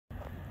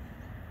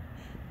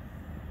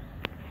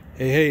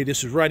Hey,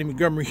 this is Rodney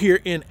Montgomery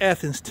here in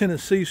Athens,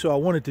 Tennessee. So I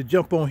wanted to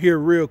jump on here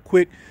real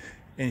quick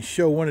and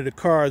show one of the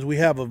cars we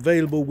have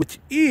available, which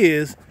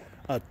is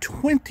a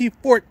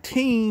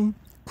 2014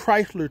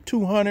 Chrysler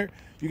 200.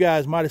 You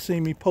guys might have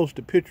seen me post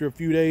a picture a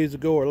few days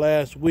ago or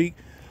last week.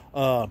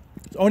 It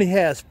only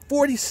has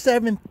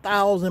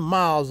 47,000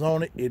 miles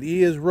on it. It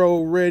is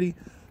road ready,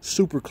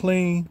 super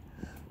clean.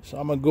 So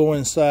I'm gonna go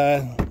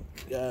inside,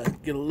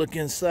 get a look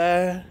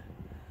inside.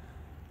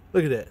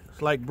 Look at that,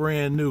 it's like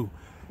brand new.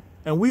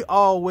 And we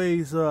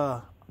always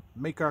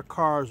make our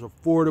cars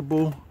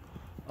affordable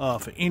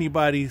for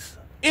anybody's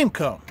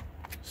income.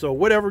 So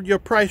whatever your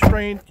price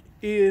range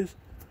is,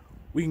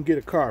 we can get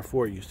a car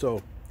for you.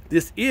 So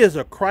this is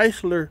a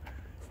Chrysler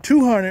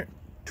 200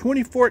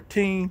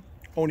 2014,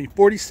 only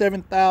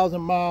 47,000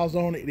 miles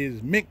on it. It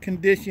is mint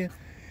condition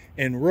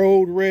and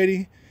road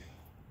ready.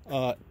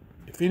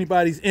 If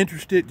anybody's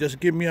interested,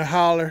 just give me a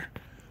holler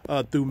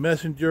through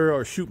Messenger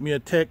or shoot me a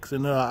text,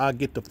 and I'll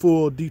get the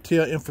full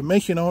detailed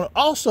information on it.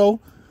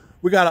 Also,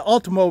 we got an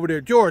Altima over there.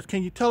 George,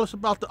 can you tell us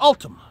about the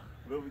Altima?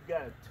 Well, we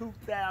got a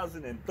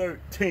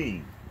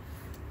 2013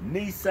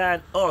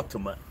 Nissan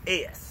Altima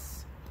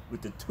S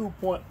with the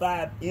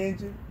 2.5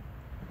 engine.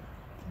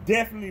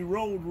 Definitely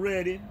road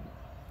ready,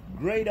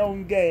 great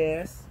on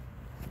gas,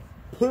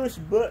 push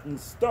button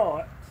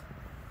start,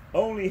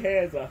 only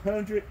has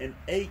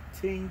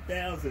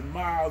 118,000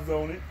 miles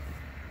on it.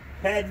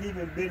 Hadn't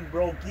even been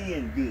broke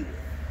in good.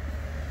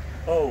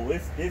 Oh,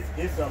 it's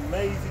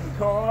amazing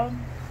car.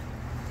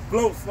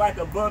 Floats like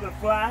a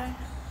butterfly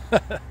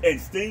and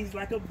stings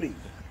like a bee.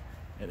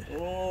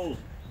 Oh,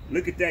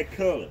 look at that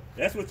color.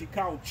 That's what you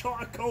call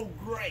charcoal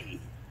gray.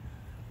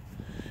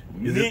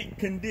 Mint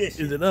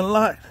condition. Is it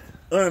unlocked?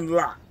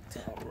 Unlocked.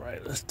 All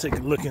right, let's take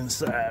a look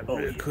inside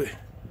real quick.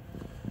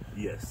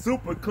 Yeah,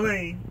 super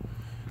clean.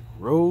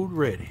 Road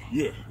ready.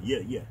 Yeah.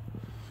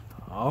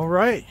 All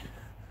right.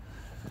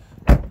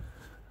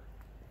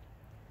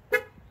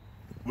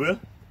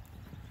 Well,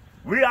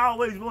 we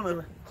always want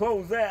to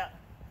close out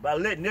by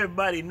letting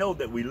everybody know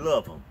that we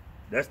love them.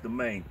 That's the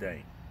main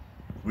thing.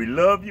 We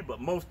love you,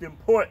 but most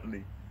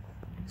importantly,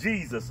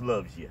 Jesus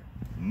loves you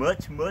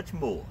much, much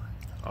more.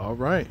 All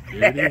right.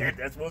 Here it is.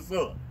 That's what's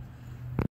up.